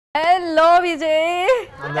Hello, Vijay.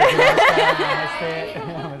 Namaste.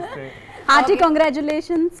 Hearty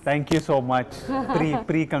congratulations. Thank you so much.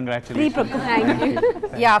 Pre-congratulations. Thank you.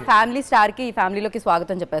 Yeah, family star ki ee family loki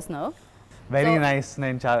swagatam cheppestunnavu. Very nice.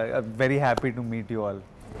 I'm very happy to meet you all.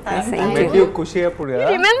 Thank you. Kushi appudu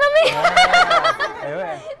kada. Remember me?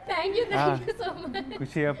 Thank you so much.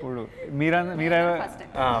 Kushi appudu. Meera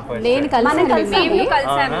నేను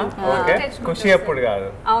కలిసాము. Okay. Khushi అప్పుడు కాదు.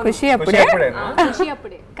 ఖుషి అప్పుడే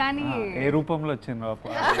కానీ ఏ రూపంలో వచ్చింది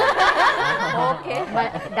అప్పుడు? Okay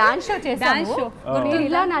dance show చేసాము. మీరు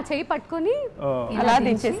ఇలా నా చేయి పట్టుకొని అలా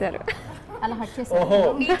దించేశారు. అలా హట్ చేశారు. ఓహో.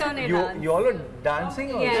 You all are dancing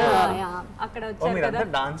also? అక్కడ Oh, వచ్చారు మీరంతా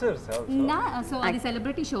కదా. dancers also? సో అది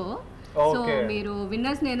సెలబ్రిటీ షో. So Okay. మీరు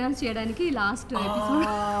విన్నర్స్ నేనర్స్ చేయడానికి last episode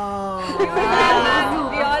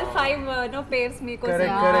we all 5 pairs మీకోసం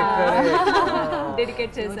Correct.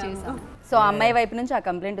 డెడికేట్ చేసాము. సో అమ్మాయి వైపు నుంచి ఆ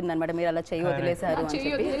కంప్లైంట్ ఉందన్నమాట, మీరు అలా చెయ్యి వదిలేశారు అని చెప్పి.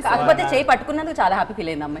 కాకపోతే చెయ్యి పట్టుకున్నందుకు చాలా హ్యాపీ ఫీల్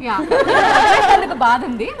అయింది అమ్మాయి. అందుకు బాధ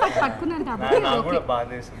ఉంది, బట్ పట్టుకున్నాను కాబట్టి నాకు కూడా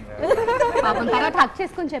బాధేసింది. పాపం తర్వాత హక్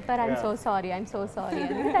చేసుకొని చెప్పారు ఐఎమ్ సో సారీ అని.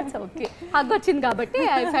 That's okay. హగ్ వచ్చింది కాబట్టి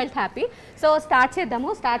I felt happy. So start చేద్దాము.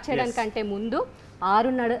 స్టార్ట్ చేయడానికంటే ముందు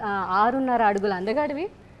 6.5 అడుగుల అందగాడివి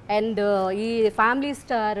అండ్ ఈ ఫ్యామిలీ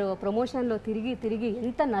స్టార్ ప్రమోషన్లో తిరిగి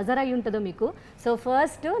ఎంత నజర్ అయి ఉంటుందో మీకు. సో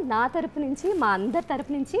ఫస్ట్ నా తరపు నుంచి మా అందరి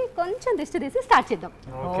తరపు నుంచి కొంచెం దిష్టి తీసి స్టార్ట్ చేద్దాం.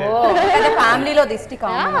 ఫ్యామిలీలో దిష్టి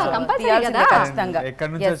కంపల్సరీ కదా. ఖచ్చితంగా.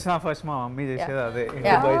 ఎక్కడి నుంచి వచ్చినా ఫస్ట్ మా మమ్మీ చేసేది అదే.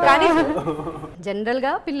 కానీ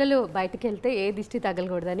జనరల్గా పిల్లలు బయటకు వెళ్తే ఏ దిష్టి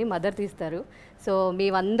తగలకూడదని మదర్ తీస్తారు. సో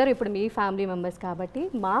మేమందరూ ఇప్పుడు మీ ఫ్యామిలీ మెంబర్స్ కాబట్టి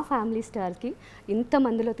మా ఫ్యామిలీ స్టార్కి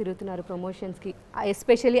ఇంతమందిలో తిరుగుతున్నారు ప్రమోషన్స్కి,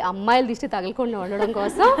 ఎస్పెషల్లీ అమ్మాయిల దిష్టి తగలకుండా ఉండడం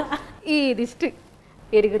కోసం ఈ దిష్టి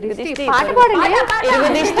ఇరుగు దిష్టి పాట పాడండి. ఇరుగు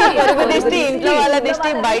దిష్టి, పొరుగు దిష్టి, ఇంట్లో వాళ్ళ దిష్టి,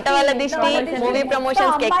 బయట వాళ్ళ దిష్టి, మూవీ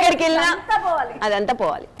ప్రమోషన్స్ కి ఎక్కడికి వెళ్ళినా అదంతా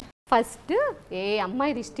పోవాలి. ఫస్ట్ ఏ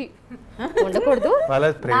అమ్మాయి దిష్టి ఉండకూడదు.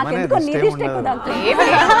 నాకెందుకో నీ దిష్టి ఎక్కువ తగులుతుంది.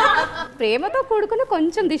 ప్రేమతో కూడుకుని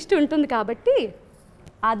కొంచెం దిష్టి ఉంటుంది కాబట్టి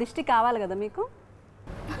ఆ దిష్టి కావాలి కదా మీకు.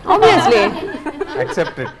 Obviously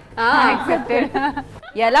accepted.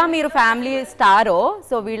 ఎలా మీరు ఫ్యామిలీ స్టారో,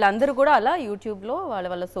 సో వీళ్ళందరూ కూడా అలా యూట్యూబ్లో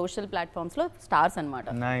వాళ్ళ సోషల్ ప్లాట్ఫామ్స్లో స్టార్స్ అనమాట.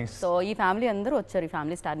 నైస్. సో ఈ ఫ్యామిలీ అందరూ వచ్చారు ఈ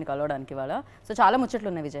ఫ్యామిలీ స్టార్ని కలవడానికి వాళ్ళ. సో చాలా ముచ్చట్లు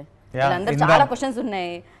ఉన్నాయి విజయ్, Yeah, వీళ్ళందరూ చాలా క్వశ్చన్స్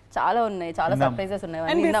ఉన్నాయి, చాలా సర్ప్రైజెస్ ఉన్నాయి.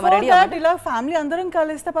 ఇలా ఫ్యామిలీ అందరం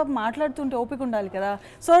కలిస్తే పాప మాట్లాడుతుంటే ఓపిక ఉండాలి కదా.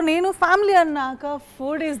 సో నేను ఫ్యామిలీ అన్నాక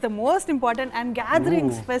food is the most important and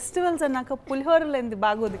gatherings festivals అన్నాక పులిహోర లేనిది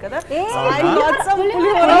బాగోదు కదా.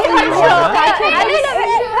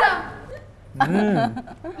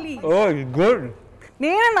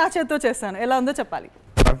 నేను నా చేతితో చేస్తాను, ఎలా ఉందో చెప్పాలి.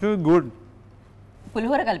 Good.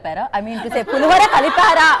 Pulihora కలిపారా? I mean to say పులిహోర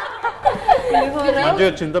కలిపారా?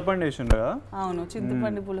 చింతపండు వేసిండు. అవును,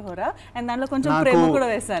 చింతపండు పులిహోర అండ్ దాంట్లో కొంచెం ప్రేమ కూడా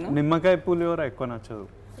వేసాను. నిమ్మకాయ పులిహోర ఎక్కువ నచ్చదు.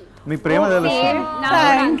 మీ ప్రేమ తెలుసు.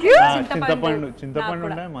 చింతపండు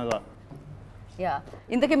ఉంటే మజా. యా,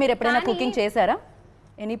 ఇంతకీ మీరు ఎప్పుడైనా కుకింగ్ చేశారా?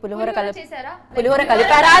 ఎనీ పులిహోర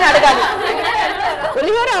కలిపారా అని అడగాలి.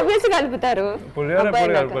 పులిహోర ఆబ్వియస్ కలుపుతారు. పులిహోర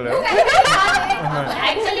కలపలేదు.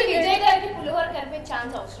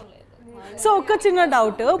 సో ఒక చిన్న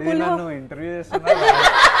డౌట్, నన్ను ఇంటర్వ్యూ చేస్తున్నా,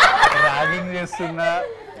 ర్యాగింగ్ చేస్తున్నా.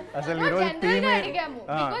 అసలు ఈ రోజు టీమ్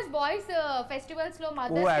ఫెస్టివల్స్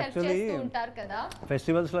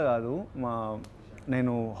లో కాదు,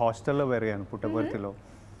 నేను హాస్టల్లో పెరిగాను పుట్టపర్తిలో.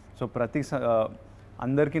 సో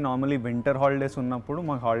అందరికీ నార్మల్లీ వింటర్ హాలిడేస్ ఉన్నప్పుడు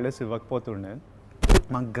మాకు హాలిడేస్ ఇవ్వకపోతుండే.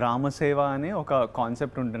 మాకు గ్రామ సేవ అని ఒక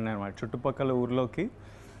కాన్సెప్ట్ ఉంటుండే అనమాట. చుట్టుపక్కల ఊర్లోకి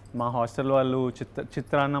మా హాస్టల్ వాళ్ళు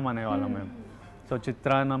చిత్రాన్నం అనేవాళ్ళం మేము. సో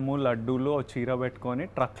చిత్రాన్నము, లడ్డూలు, చీర పెట్టుకొని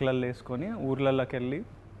ట్రక్లలో వేసుకొని ఊర్లలోకి వెళ్ళి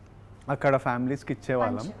అక్కడ ఫ్యామిలీస్కి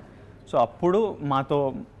ఇచ్చేవాళ్ళం. సో అప్పుడు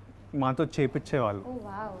మాతో చేపించేవాళ్ళు.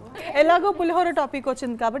 ఎలాగో పులిహోర టాపిక్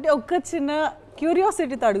వచ్చింది కాబట్టి ఒక చిన్న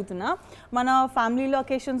క్యూరియాసిటీతో అడుగుతున్నా, మన ఫ్యామిలీలో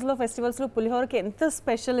అకేషన్స్లో ఫెస్టివల్స్లో పులిహోరకి ఎంత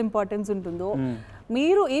స్పెషల్ ఇంపార్టెన్స్ ఉంటుందో,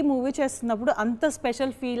 మీరు ఈ మూవీ చేస్తున్నప్పుడు అంత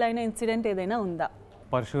స్పెషల్ ఫీల్ అయిన ఇన్సిడెంట్ ఏదైనా ఉందా?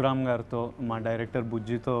 పరశురామ్ గారితో, మా డైరెక్టర్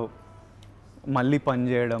బుజ్జితో మళ్ళీ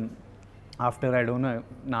పనిచేయడం ఆఫ్టర్ ఐ డోంట్ నో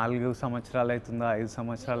 4 సంవత్సరాలు అవుతుందా 5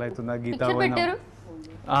 సంవత్సరాలు అవుతుందా గీతా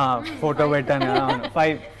ఫోటో పెట్టాను.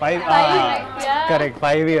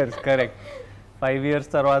 5 ఇయర్స్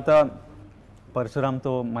తర్వాత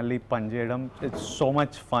పరశురామ్తో మళ్ళీ పనిచేయడం, it's so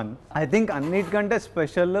much fun. I think అన్నిటికంటే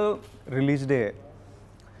స్పెషల్ రిలీజ్ డే.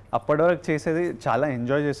 అప్పటి వరకు చేసేది చాలా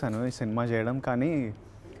ఎంజాయ్ చేశాను ఈ సినిమా చేయడం, కానీ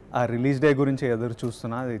ఆ రిలీజ్ డే గురించి ఎదురు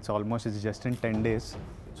చూస్తున్నా. It's just in 10 days.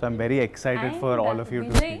 So I'm very excited for all of you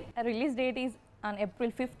to see. Release date is on April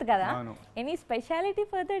 5th kada. Any speciality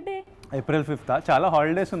for that day? April 5th చాలా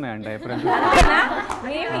holidays ఉన్నాయంట April 5th.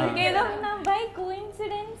 మేము ఇంకేదో ఉన్నాం by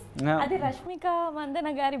coincidence అది రష్మిక మందన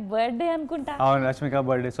గారి birthday అనుకుంటా. అవును, Rashmika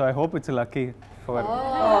birthday. So I hope it's lucky for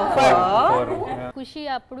ఖుషి.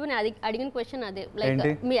 అప్పుడు నేను అడిగిన క్వశ్చన్ అదే, లైక్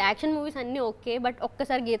మీ యాక్షన్ మూవీస్ అన్ని ఓకే, బట్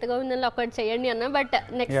ఒక్కసారి గీత గోవిందంలో ఒకటి చేయండి అన్న, బట్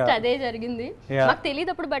నెక్స్ట్ అదే జరిగింది. మాకు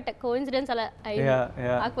తెలియదు అప్పుడు, బట్ కోఇన్సిడెన్స్ అలా అయింది.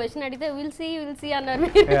 ఆ క్వశ్చన్ అడిగితే విల్ సీ అన్నారు,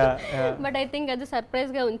 బట్ ఐ థింక్ అది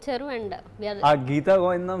సర్ప్రైజ్ గా ఉంచారు. అండ్ ఆ గీత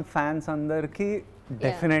గోవిందం ఫ్యాన్స్ అందరికి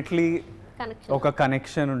డెఫినెట్లీ ఒక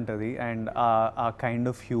కనెక్షన్ ఉంటుంది. అండ్ ఆ కైండ్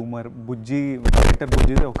ఆఫ్ హ్యూమర్, డైరెక్టర్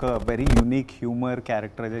బుజ్జిది ఒక very unique humour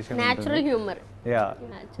characterisation, natural humour. Yeah,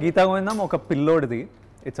 Gita గోవిందం ఒక పిల్లోడిది.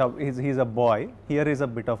 he's a boy, here is a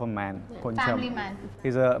bit of a man, కొంచెం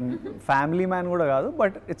he's a family man కూడా కాదు,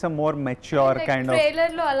 but it's a more mature kind of.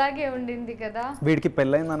 Trailer లో అలాగే ఉండింది కదా. వీడికి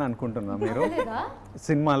పెళ్ళైందని అనుకుంటున్నా మీరు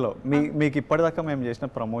సినిమాలో. మీకు ఇప్పటిదాకా మేము చేసిన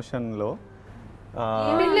ప్రమోషన్ లో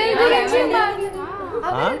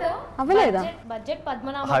అవ్వలేదా? బడ్జెట్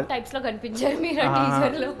పద్మనాభం టైప్స్ లో కనిపించారు మీరు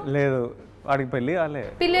టీజర్ లో. లేదు, వాడికి పెళ్ళి కాలే.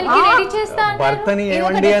 పిల్లలకి రెడీ చేస్తా భర్తని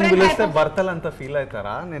ఏమండి అని పిలిస్తే భర్తలు అంత ఫీల్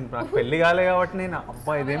అవుతారా? నాకు పెళ్లి కాలే కాబట్టి నేను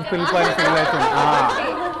అబ్బా ఇదేం పిలుపు అని ఫీల్ అవుతుంది.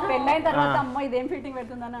 పెళ్ళైన తర్వాత అమ్మ ఇదేం ఫిట్టింగ్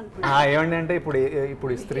పెడుతుందని అనుకుంటా. ఏమండి అంటే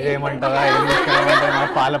ఇప్పుడు ఇస్త్రీ చేయమంటారా, ఏం తీసుకురామంటారా,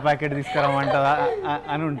 పాల ప్యాకెట్ తీసుకురామంటారా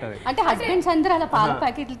అని ఉంటది. అంటే హస్బెండ్స్ అందరూ అలా పాల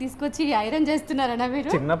ప్యాకెట్లు తీసుకొచ్చి ఐరన్ చేస్తున్నారనా మీరు?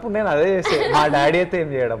 చిన్నప్పుడు నేను అదే చేసే. మా డాడీ అయితే ఏం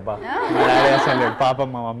చేయడబ్బా, మా డాడీ అసలు పాపం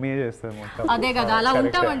మా మమ్మీ చేస్తుంది మొత్తం. అదే కదా, అలా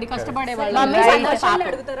ఉంటామండి కష్టపడే వాళ్ళు.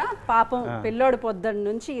 అడుగుతారా పాపం పిల్లోడు పొద్దున్న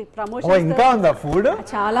నుంచి ప్రమోషన్. ఇంకా ఉందా ఫుడ్?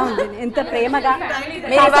 చాలా ఉంది. ఎంత ప్రేమగా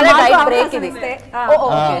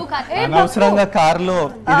అనవసరంగా కార్లో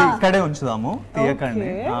ఇది ఇక్కడే ఉంచుదాము, తీయకండి.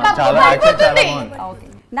 చాలా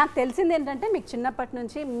నాకు తెలిసింది ఏంటంటే మీకు చిన్నప్పటి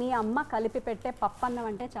నుంచి మీ అమ్మ కలిపి పెట్టే పప్పు అన్నం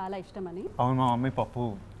అంటే చాలా ఇష్టం అని. అవును, మా మమ్మీ పప్పు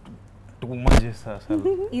టూ మచ్ చేస్తారు అసలు.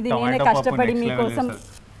 ఇది నేనే కష్టపడి మీకోసం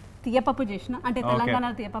తీయపప్పు చేసిన. అంటే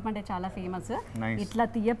తెలంగాణలో తీయపప్పు అంటే చాలా ఫేమస్. ఇట్లా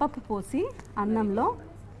తీయపప్పు పోసి అన్నంలో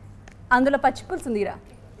అందులో పచ్చిపులుసు ఉందిరా.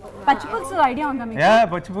 పచ్చిపులుసు ఐడియా ఉందా మీకు?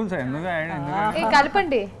 పచ్చిపులుసు ఎందుకు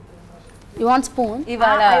కలపండి. You want spoon?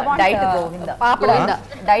 ఇవాళ diet Govinda,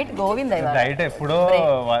 diet Govinda. Diet ఎప్పుడో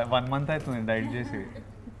 1 month అవుతుంది డైట్ చేసి.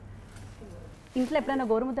 ఇంట్లో ఎప్పుడైనా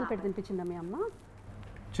గోరుముద్దలు పెట్టి తినిపించిందా మీ అమ్మ?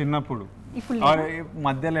 చిన్నప్పుడు.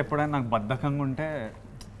 మధ్యలో ఎప్పుడైనా నాకు బద్ధకంగా ఉంటే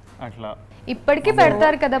అట్లా. ఇప్పటికీ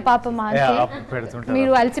పెడతారు కదా పాపం, పెడుతుంటారు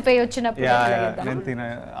మీరు అలసిపోయి వచ్చినప్పుడు. నేను తిన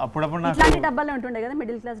అప్పుడప్పుడు నాకు ఇట్లాంటి డబ్బాలే ఉంటుండే కదా,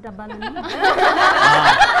 మిడిల్ క్లాస్ డబ్బాలు.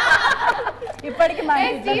 ఇప్పటికి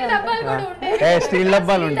స్టీల్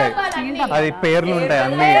డబ్బాలు ఉంటాయి, అది పేర్లు ఉంటాయి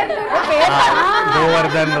అన్ని.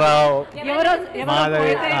 గోవర్ధన్ రావు,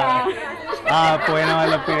 మాధవి, పోయిన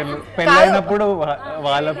వాళ్ళ పేర్లు, పెళ్ళైనప్పుడు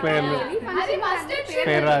వాళ్ళ పేర్లు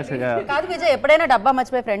రాసి. కాదు విజయ్, ఎప్పుడైనా డబ్బా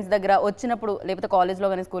మర్చిపోయి ఫ్రెండ్స్ దగ్గర వచ్చినప్పుడు, లేకపోతే కాలేజ్ లో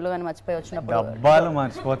కానీ స్కూల్లో కానీ మర్చిపోయి వచ్చినప్పుడు? డబ్బాలు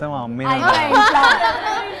మర్చిపోతే మా అమ్మ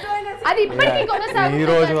అది ఇప్పటికీ ఈ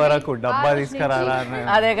రోజు వరకు డబ్బా తీసుకురారా.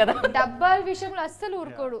 అదే కదా, డబ్బాల విషయంలో అస్సలు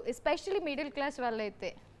ఊరుకోడు, ఎస్పెషల్లీ మిడిల్ క్లాస్ వాళ్ళైతే.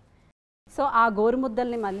 సో ఆ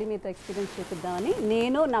గోరుముద్దల్ని మళ్ళీ మీతో ఎక్స్పీరియన్స్ చేపిద్దామని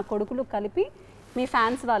నేను నా కొడుకులు కలిపి మీ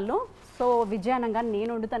ఫ్యాన్స్ వాళ్ళు. సో విజయ్ అనగా నేను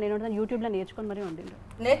వండుతాను యూట్యూబ్లో నేర్చుకొని మరీ వండిండు.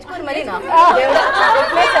 నేర్చుకొని మరి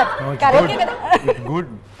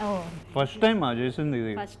గుడ్. ఫస్ట్ టైం చేసింది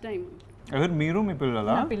ఇది. First time. ఎవరు మీరు? మీ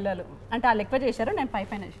పిల్లలా? పిల్లలు అంటే వాళ్ళు ఎక్కువ చేశారు, నేను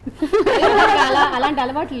పైన అలాంటి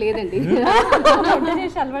అలవాటు లేదండి. వంట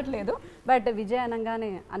చేసే అలవాటు లేదు. బట్ విజయ్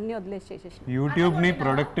అనగానే అన్ని వదిలేసి చేసేసి యూట్యూబ్ ని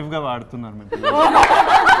ప్రొడక్టివ్ గా వాడుతున్నారు మీ పిల్లలు.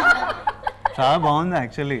 చాలా బాగుంది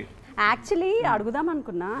యాక్చువల్లీ అడుగుదాం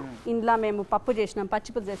అనుకున్నా. ఇంట్లో మేము పప్పు చేసినాం,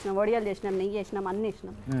 పచ్చిపులుసు చేసినాం, వడియాలు చేసినాం, నెయ్యి చేసినాం, అన్ని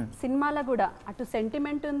చేసినాం. సినిమాలో కూడా అటు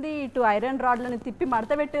సెంటిమెంట్ ఉంది, ఇటు ఐరన్ రాడ్లను తిప్పి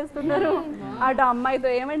మడత పెట్టేస్తున్నారు, అటు అమ్మాయితో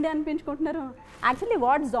ఏమండి అనిపించుకుంటున్నారు. Actually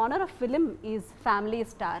what genre of film is family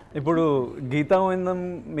star? ఇప్పుడు గీతా గోవిందం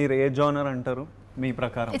మీరు ఏ జోనర్ అంటారు మీ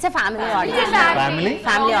ప్రకారం? It's a family audience.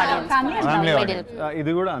 Family audience.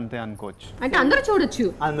 ఇది కూడా అంతే అనుకోవచ్చు, అంటే అందరూ చూడొచ్చు.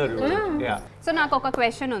 సో నాకు ఒక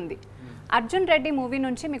క్వశ్చన్ ఉంది. అర్జున్ రెడ్డి మూవీ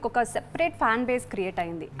నుంచి మీకు ఒక సెపరేట్ ఫ్యాన్ బేస్ క్రియేట్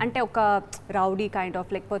అయింది, అంటే ఒక రౌడీ కైండ్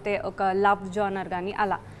ఆఫ్, లేకపోతే ఒక లవ్ జోనర్ కానీ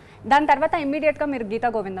అలా. దాని తర్వాత ఇమ్మీడియట్గా మీరు గీతా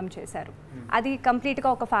గోవిందం చేశారు, అది కంప్లీట్గా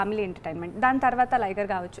ఒక ఫ్యామిలీ ఎంటర్టైన్మెంట్. దాని తర్వాత లైగర్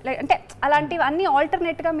కావచ్చు, అంటే అలాంటివి అన్నీ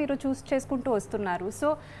ఆల్టర్నేట్గా మీరు చూస్ చేసుకుంటూ వస్తున్నారు. సో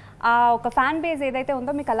ఆ ఒక ఫ్యాన్ బేస్ ఏదైతే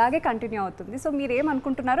ఉందో మీకు అలాగే కంటిన్యూ అవుతుంది. సో మీరు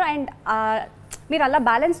ఏమనుకుంటున్నారు? అండ్ మీరు అలా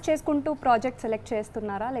బ్యాలెన్స్ చేసుకుంటూ ప్రాజెక్ట్ సెలెక్ట్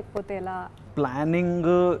చేస్తున్నారా, లేకపోతే ఎలా?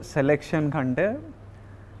 ప్లానింగ్ సెలెక్షన్ కంటే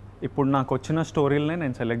ఇప్పుడు నాకు వచ్చిన స్టోరీలనే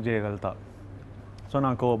నేను సెలెక్ట్ చేయగలుగుతా. సో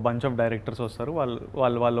నాకు బంచ్ ఆఫ్ డైరెక్టర్స్ వస్తారు,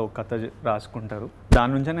 వాళ్ళు కథ రాసుకుంటారు,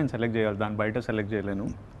 దాని నుంచే నేను సెలెక్ట్ చేయగలను, దాని బయట సెలెక్ట్ చేయలేను.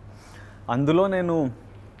 అందులో నేను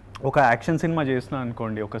ఒక యాక్షన్ సినిమా చేసిన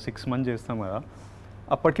అనుకోండి, ఒక 6 months చేస్తాం కదా,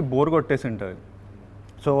 అప్పటికి బోర్ కొట్టేసి ఉంటుంది.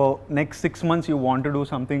 So next 6 months you want to do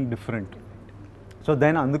something different. So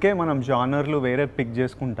then అందుకే మనం జానర్లు వేరే పిక్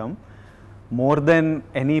చేసుకుంటాం. More than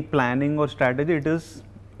any planning are strategy it is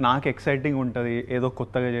నాకు ఎక్సైటింగ్ ఉంటుంది, ఏదో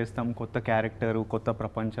కొత్తగా చేస్తాం, కొత్త క్యారెక్టరు, కొత్త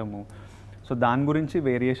ప్రపంచము. సో దాని గురించి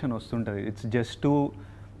వేరియేషన్ వస్తుంటుంది. ఇట్స్ జస్ట్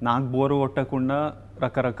నాకు బోరు కొట్టకుండా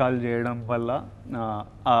రకరకాలు చేయడం వల్ల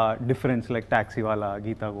ఆ డిఫరెన్స్ లైక్ ట్యాక్సీ వాళ్ళ,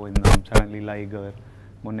 గీతా గోవిందం, సడన్లీ లైగర్,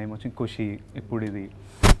 మొన్న ఏమొచ్చింది ఖుషి, ఇప్పుడు ఇది.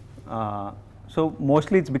 So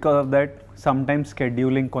mostly it's because of that. Some times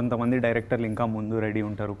scheduling, కొంతమంది డైరెక్టర్లు ఇంకా ముందు రెడీ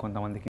ఉంటారు, కొంతమందికి